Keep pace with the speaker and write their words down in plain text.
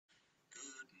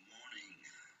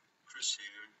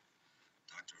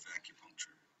Doctor of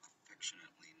Acupuncture,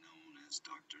 affectionately known as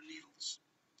Dr. Needles.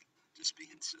 Just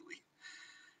being silly.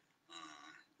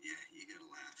 Yeah, you gotta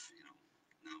laugh,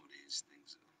 Nowadays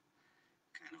things are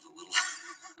kind of a little,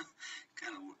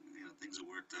 things are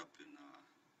worked up in the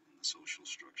social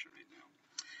structure right now.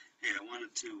 Hey, I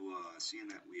wanted to,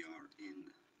 seeing that we are in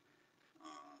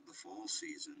the fall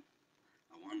season,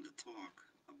 I wanted to talk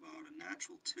about a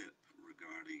natural tip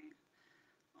regarding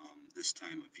this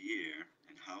time of year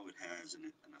and how it has an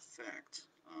effect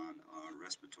on our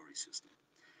respiratory system,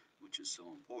 which is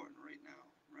so important right now,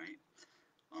 right?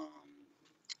 Um,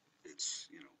 it's,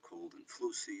 cold and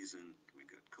flu season. We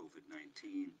got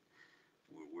COVID-19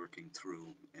 we're working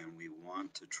through, and we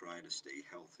want to try to stay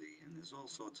healthy. And there's all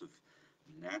sorts of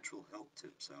natural health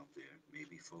tips out there,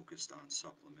 maybe focused on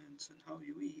supplements and how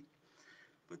you eat.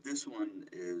 But this one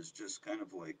is just kind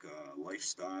of like a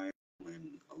lifestyle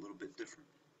and a little bit different.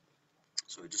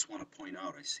 So I just want to point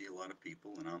out, I see a lot of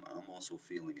people, and I'm also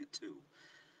feeling it too.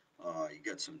 You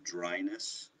got some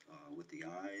dryness with the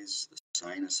eyes, the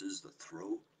sinuses, the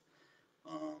throat.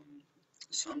 Um,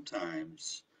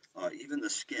 Sometimes even the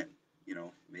skin,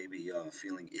 maybe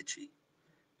feeling itchy,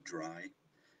 dry.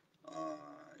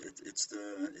 It's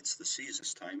the season,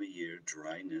 this time of year.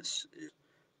 Dryness is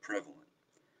prevalent,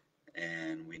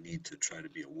 and we need to try to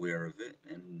be aware of it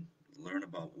and learn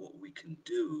about what we can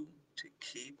do to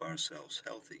keep ourselves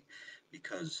healthy,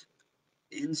 because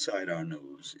inside our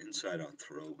nose, inside our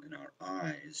throat, and our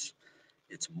eyes,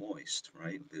 it's moist,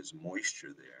 right? There's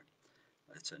moisture there.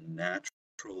 It's a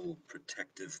natural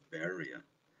protective barrier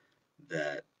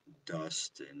that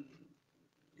dust and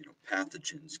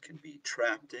pathogens can be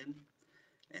trapped in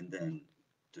and then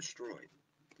destroyed.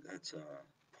 That's a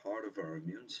part of our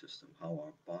immune system, how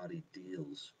our body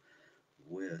deals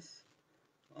with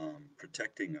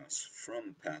protecting us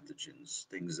from pathogens,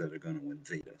 things that are going to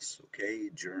invade us, okay?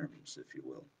 Germs, if you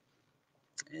will.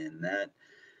 And that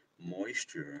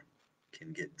moisture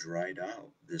can get dried out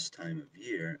this time of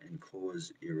year and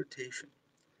cause irritation.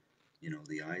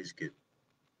 The eyes get,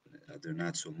 they're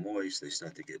not so moist, they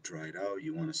start to get dried out.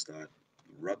 You want to start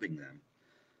rubbing them,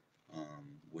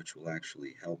 which will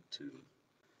actually help to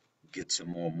get some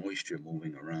more moisture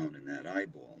moving around in that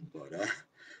eyeball. But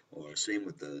or same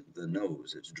with the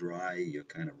nose. It's dry, you're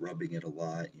kind of rubbing it a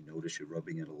lot. You notice you're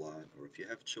rubbing it a lot. Or if you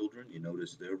have children, you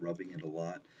notice they're rubbing it a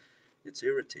lot. It's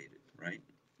irritated, right?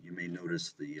 You may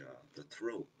notice the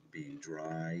throat being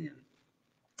dry and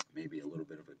maybe a little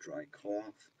bit of a dry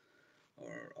cough,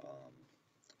 or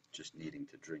just needing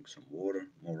to drink some water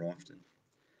more often.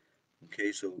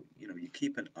 Okay, so you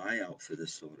keep an eye out for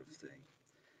this sort of thing.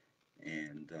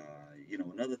 And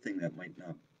another thing that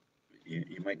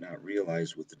you might not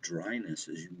realize with the dryness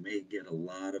is you may get a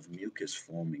lot of mucus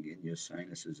forming in your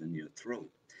sinuses and your throat.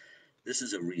 This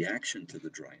is a reaction to the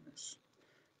dryness.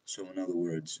 So in other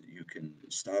words, you can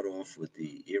start off with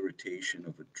the irritation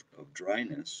of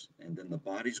dryness, and then the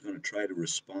body's going to try to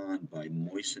respond by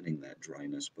moistening that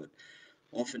dryness. But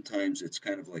oftentimes it's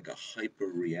kind of like a hyper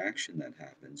reaction that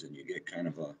happens, and you get kind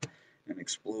of an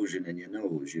explosion in your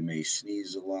nose. You may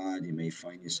sneeze a lot. You may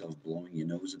find yourself blowing your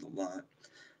nose a lot.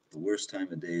 The worst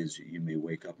time of day is you may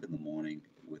wake up in the morning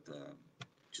with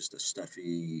just a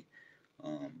stuffy,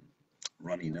 um,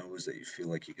 runny nose that you feel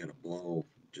like you got to blow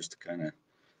just to kind of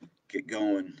get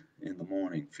going in the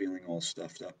morning, feeling all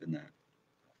stuffed up in that.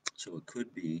 So it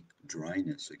could be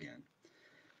dryness again.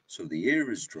 So the air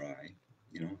is dry,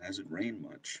 hasn't rained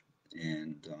much.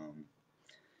 And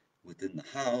within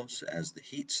the house, as the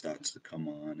heat starts to come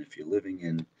on, if you're living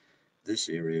in this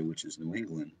area, which is New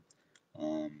England,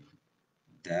 um,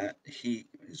 that heat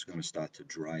is going to start to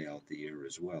dry out the air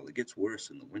as well. It gets worse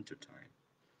in the wintertime,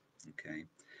 okay?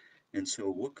 And so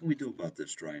what can we do about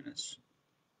this dryness?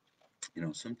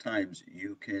 Sometimes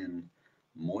you can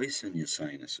moisten your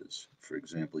sinuses, for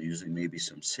example, using maybe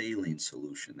some saline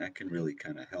solution. That can really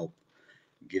kind of help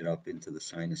get up into the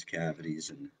sinus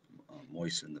cavities and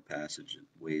moisten the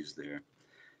passageways there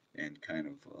and kind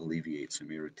of alleviate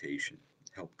some irritation,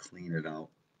 help clean it out.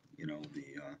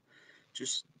 The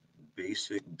just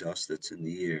basic dust that's in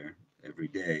the air every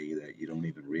day that you don't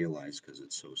even realize because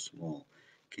it's so small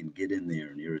can get in there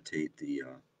and irritate the,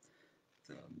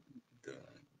 the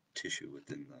tissue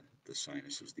within the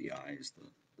sinuses, the eyes,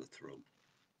 the throat.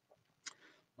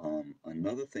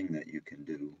 Another thing that you can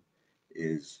do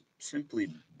is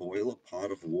simply boil a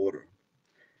pot of water,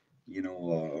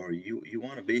 or you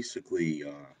want to basically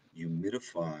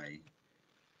humidify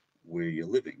where you're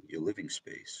living, your living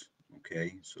space.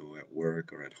 Okay, so at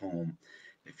work or at home,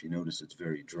 if you notice it's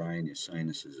very dry and your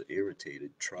sinuses are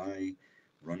irritated, try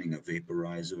running a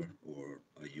vaporizer or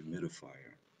a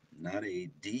humidifier. not a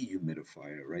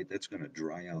dehumidifier, right? That's going to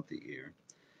dry out the air,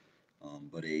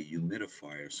 but a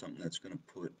humidifier, something that's going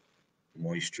to put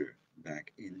moisture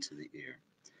back into the air,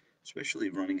 especially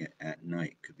running it at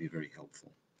night could be very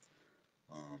helpful.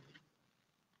 Um,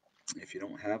 if you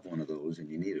don't have one of those and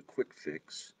you need a quick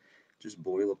fix, just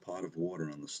boil a pot of water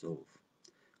on the stove.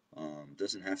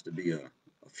 Doesn't have to be a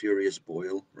furious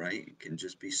boil, right? It can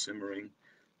just be simmering,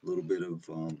 a little bit of,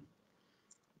 uh,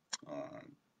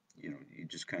 you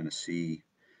just kind of see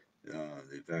the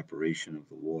evaporation of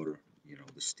the water,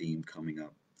 the steam coming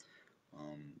up.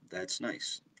 That's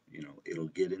nice. It'll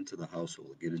get into the house,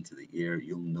 it'll get into the air.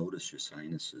 You'll notice your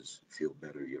sinuses feel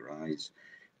better, your eyes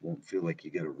won't feel like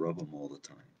you got to rub them all the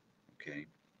time. Okay.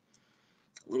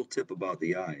 A little tip about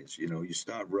the eyes, you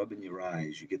start rubbing your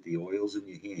eyes, you get the oils in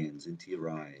your hands into your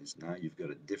eyes. Now you've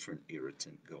got a different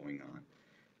irritant going on.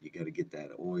 You got to get that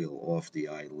oil off the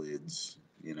eyelids,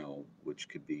 which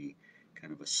could be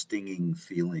kind of a stinging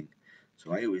feeling.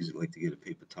 So I always like to get a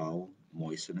paper towel,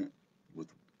 moisten it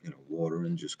with water,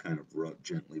 and just kind of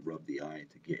gently rub the eye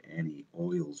to get any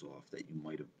oils off that you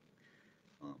might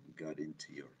have got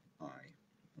into your eye.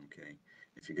 Okay,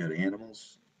 if you got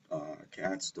animals,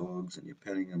 cats, dogs, and you're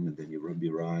petting them, and then you rub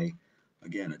your eye,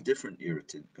 again, a different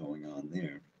irritant going on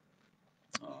there,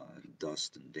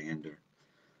 dust and dander.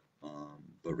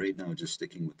 But right now, just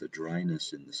sticking with the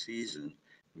dryness in the season,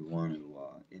 we want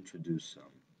to introduce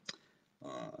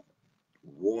some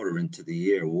water into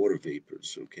the air, water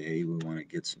vapors. Okay, we want to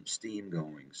get some steam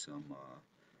going, some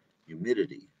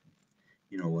humidity.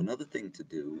 Another thing to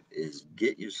do is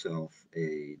get yourself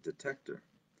a detector.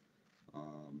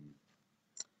 Um,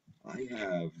 I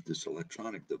have this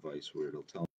electronic device where it'll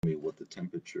tell me what the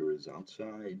temperature is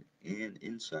outside and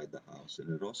inside the house, and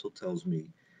it also tells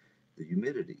me the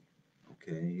humidity.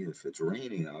 Okay, if it's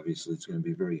raining, obviously it's going to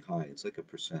be very high. It's like a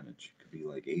percentage. It could be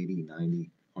like 80,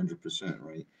 90, 100%,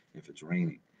 right? If it's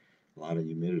raining, a lot of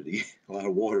humidity, a lot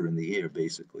of water in the air,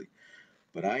 basically.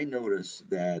 But I notice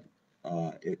that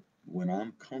it when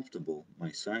I'm comfortable,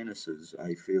 my sinuses,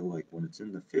 I feel like when it's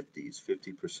in the 50s,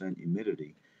 50%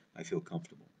 humidity, I feel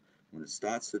comfortable. When it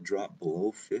starts to drop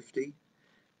below 50,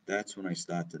 that's when I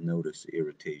start to notice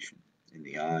irritation in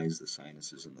the eyes, the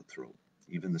sinuses, and the throat,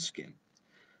 even the skin.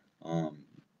 Um,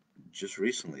 just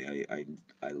recently,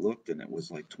 I looked and it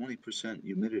was like 20%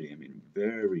 humidity. I mean,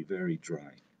 very, very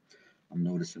dry. I'm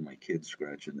noticing my kids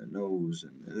scratching their nose,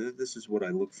 and this is what I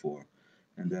look for.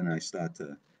 And then I start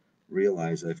to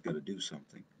realize I've got to do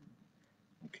something.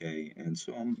 Okay, and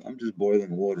so I'm just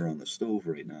boiling water on the stove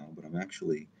right now, but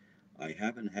I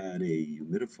haven't had a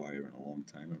humidifier in a long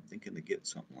time. I'm thinking to get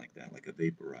something like that, like a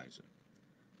vaporizer.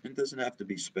 It doesn't have to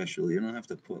be special. You don't have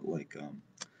to put like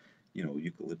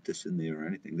eucalyptus in there or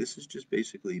anything. This is just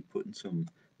basically putting some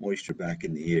moisture back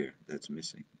in the air that's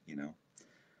missing.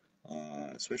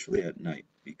 Especially at night,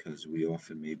 because we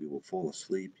often maybe will fall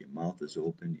asleep, your mouth is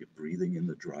open, you're breathing in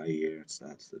the dry air, it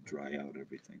starts to dry out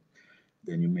everything.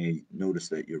 Then you may notice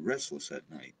that you're restless at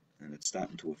night and it's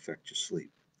starting to affect your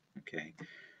sleep. Okay,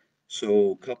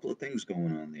 so a couple of things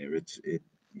going on there.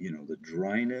 The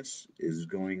dryness is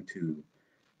going to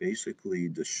basically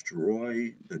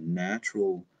destroy the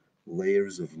natural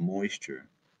layers of moisture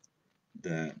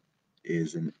that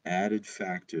is an added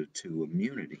factor to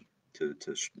immunity, to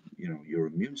your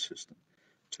immune system,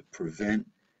 to prevent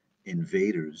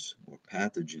invaders or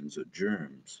pathogens or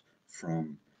germs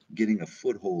from getting a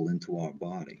foothold into our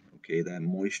body. Okay, that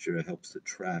moisture helps to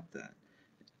trap that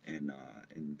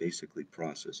and basically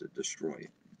process it, destroy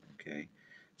it. Okay,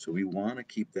 so we want to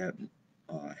keep that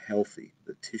healthy,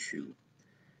 the tissue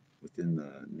within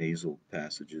the nasal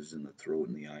passages in the throat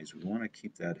and the eyes. We want to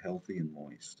keep that healthy and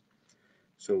moist.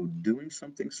 So doing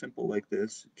something simple like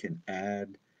this can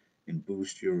add and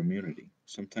boost your immunity.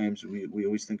 Sometimes we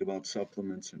always think about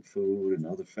supplements and food and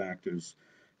other factors,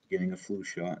 getting a flu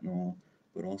shot and all,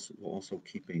 but also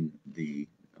keeping the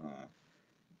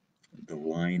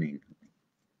lining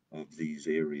of these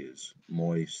areas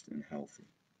moist and healthy.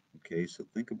 Okay, so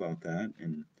think about that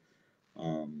and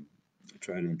um,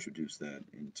 try to introduce that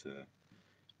into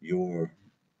your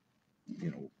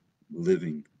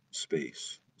living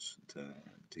space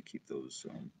to keep those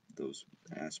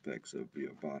aspects of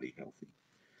your body healthy.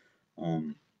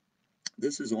 Um,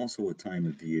 this is also a time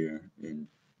of year in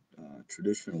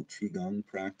traditional qigong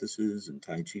practices and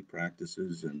tai chi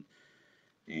practices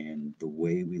and the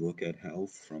way we look at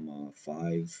health from a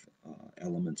five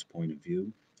elements point of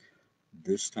view.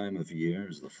 This time of year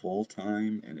is the fall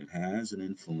time, and it has an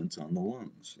influence on the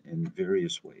lungs in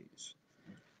various ways.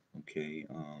 Okay,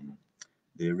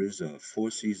 there is a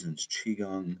Four Seasons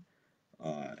Qigong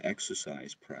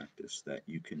exercise practice that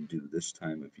you can do this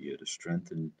time of year to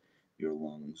strengthen your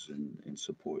lungs and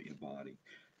support your body.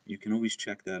 You can always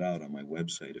check that out on my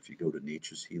website. If you go to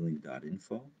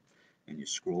natureshealing.info and you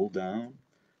scroll down,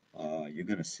 you're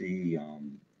going to see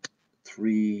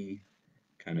three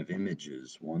kind of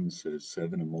images. One says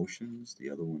seven emotions, the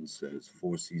other one says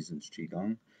four seasons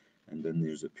Qigong, and then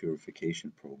there's a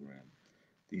purification program.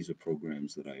 These are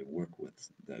programs that I work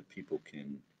with that people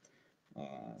can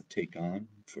take on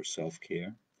for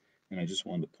self-care. And I just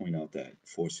wanted to point out that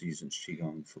Four Seasons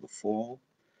Qigong for the fall,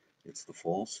 it's the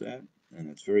fall set, and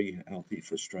it's very healthy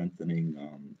for strengthening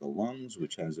the lungs,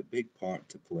 which has a big part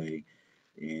to play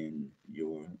in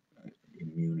your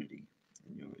immunity,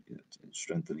 in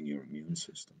strengthening your immune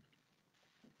system.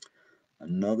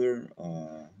 Another,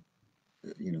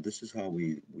 this is how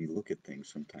we look at things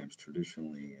sometimes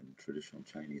traditionally in traditional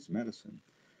Chinese medicine.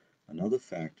 Another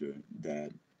factor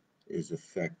that is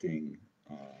affecting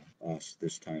us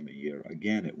this time of year,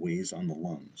 again, it weighs on the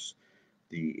lungs.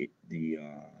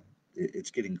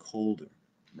 It's getting colder,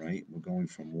 right? We're going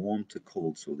from warm to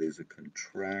cold, so there's a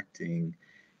contracting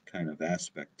kind of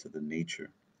aspect to the nature,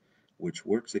 which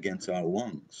works against our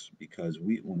lungs because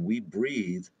when we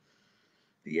breathe,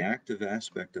 the active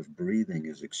aspect of breathing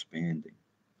is expanding.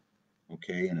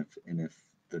 Okay, and if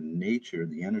the nature,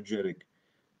 the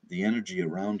energy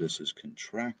around us is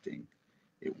contracting,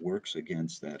 it works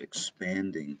against that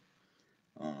expanding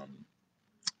um,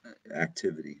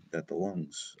 activity that the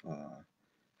lungs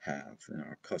have and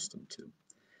are accustomed to.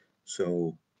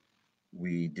 So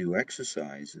we do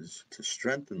exercises to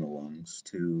strengthen the lungs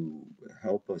to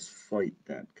help us fight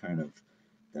that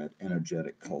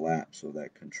energetic collapse or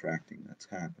that contracting that's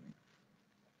happening.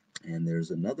 And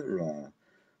there's another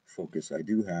focus I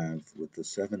do have with the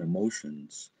seven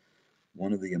emotions.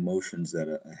 One of the emotions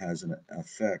that has an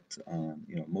effect on,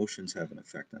 emotions have an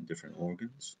effect on different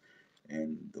organs.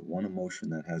 And the one emotion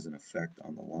that has an effect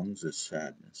on the lungs is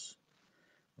sadness.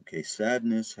 Okay,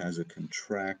 sadness has a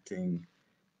contracting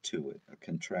to it, a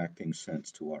contracting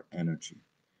sense to our energy.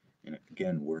 And it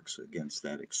again works against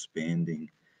that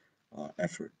expanding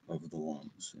effort of the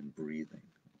lungs and breathing.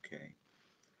 Okay.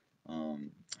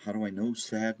 How do I know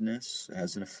sadness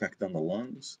has an effect on the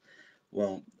lungs?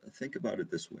 Well, think about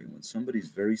it this way. When somebody's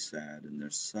very sad and they're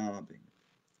sobbing,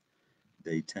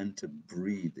 they tend to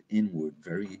breathe inward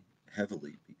very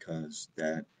heavily because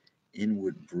that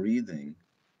inward breathing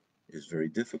is very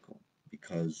difficult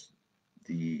because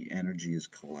the energy is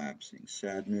collapsing.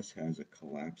 Sadness has a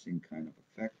collapsing kind of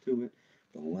effect to it.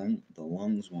 The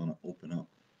lungs want to open up.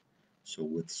 So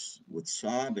with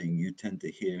sobbing, you tend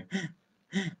to hear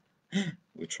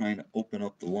we're trying to open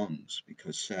up the lungs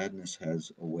because sadness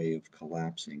has a way of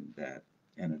collapsing that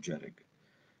energetic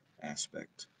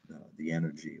aspect, the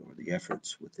energy or the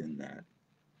efforts within that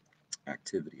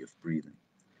activity of breathing.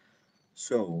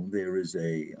 So there is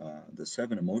the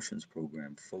Seven Emotions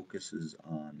program focuses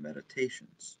on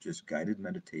meditations, just guided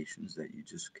meditations that you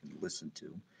just can listen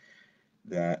to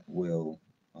that will,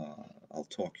 I'll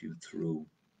talk you through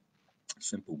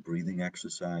simple breathing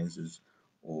exercises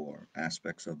or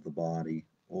aspects of the body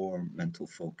or mental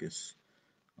focus,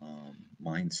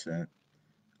 mindset,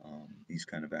 these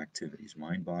kind of activities,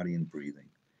 mind, body, and breathing,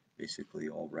 basically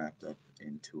all wrapped up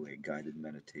into a guided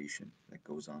meditation that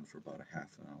goes on for about a half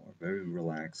an hour. Very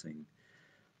relaxing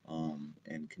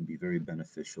and can be very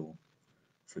beneficial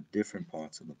for different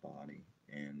parts of the body.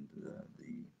 And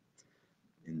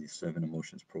in the Seven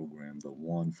Emotions program, the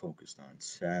one focused on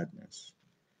sadness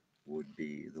would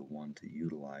be the one to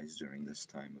utilize during this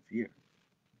time of year.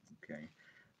 Okay,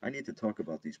 I need to talk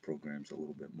about these programs a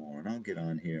little bit more, and I'll get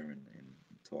on here and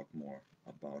talk more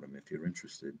about them. If you're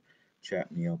interested,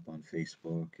 chat me up on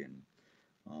Facebook and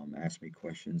ask me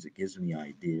questions. It gives me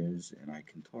ideas, and I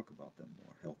can talk about them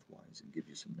more health-wise and give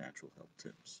you some natural health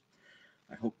tips.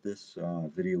 I hope this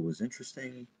video was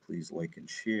interesting. Please like and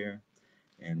share,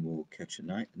 and we'll catch you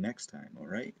next time, all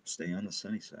right? Stay on the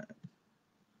sunny side.